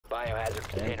biohazard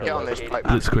container. Get on this located. pipe.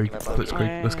 Blitzkrieg, let's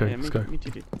go, Yeah, let's go. me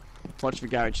too, dude. Watch the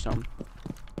garage, Tom.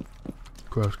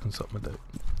 Garage can suck my dick.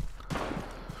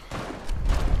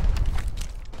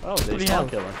 Oh, they Bloody spawn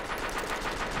hell. killer.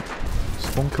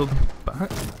 Spawn killed them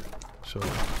back? Sure.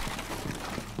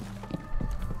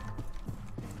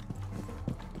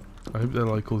 I hope they're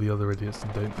like all the other idiots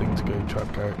and don't think to go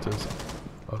trap characters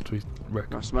after we wreck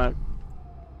them. No smoke.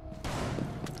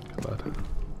 Glad.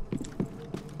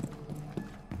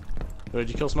 Did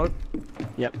you kill smoke?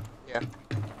 Yep. Yeah.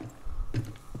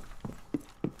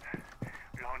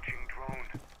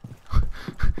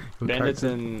 Bandits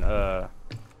in, never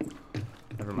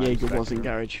mind. Jaeger was in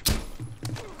garage.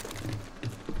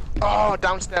 Oh,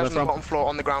 downstairs on the from? bottom floor,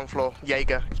 on the ground floor.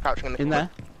 Jaeger, he's crouching in the corner.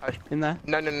 there? In there?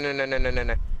 No.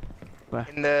 Where?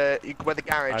 In the where the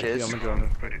garage is.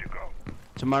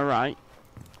 To my right.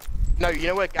 No, you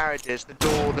know where garage is? The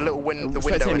door, the little the window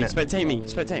Spectate in me, it. spectate me,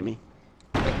 spectate me.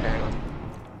 Okay, hang on.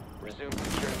 Resume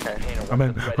securing the container I'm once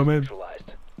in, the threat I'm is in.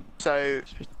 neutralized. So,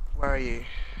 where are you?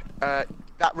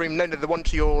 That room, no, the one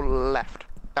to your left.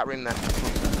 That room there.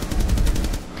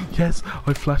 Yes,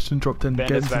 I flashed and dropped in.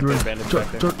 Bandits Get into the room. back there,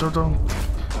 bandits Drop down.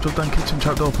 Drop down kitchen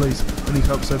trapdoor, please. I need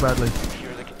help so badly.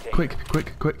 Secure the container.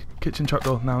 Quick. Kitchen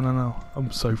trapdoor. Now.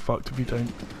 I'm so fucked if you don't.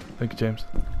 Thank you, James.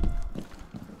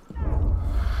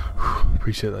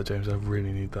 Appreciate that, James. I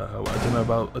really need that help. I don't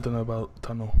know about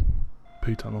tunnel.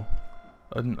 Poo tunnel.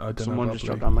 I don't know Someone about just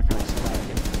blue. dropped down my connection.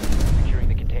 Securing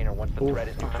the container once the threat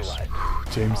is neutralized.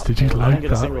 James, did you I like didn't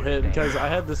get a single that? hit because I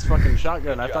had this fucking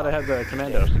shotgun. I thought I had the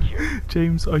commando. Secure.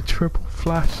 James, I triple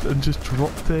flashed and just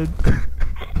dropped in.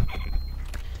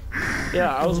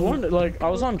 Yeah, I was wondering, like, I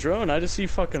was on drone. I just see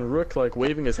fucking Rook like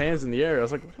waving his hands in the air. I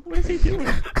was like, what is he doing?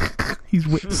 He's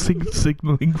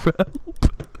signaling for help.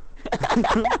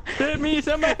 Hit me!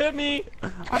 Somebody hit me!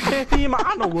 I can't see my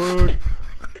underwood.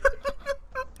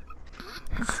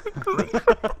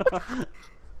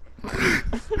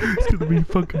 He's gonna be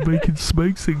fucking making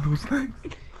smoke signals.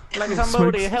 Like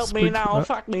somebody help me now!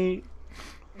 Fuck me!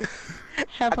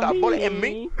 Help I got a bullet in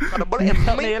me. Got a bullet in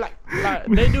Help me. me! Like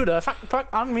they do the fuck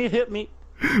on me. Hit me!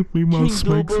 Meanwhile, King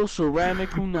Smokes. Double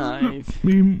ceramical knife.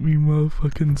 Meanwhile,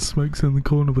 fucking Smokes in the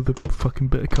corner with a fucking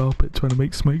bit of carpet trying to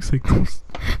make smoke signals.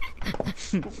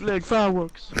 Like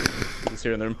fireworks. Just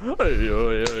hearing them. I,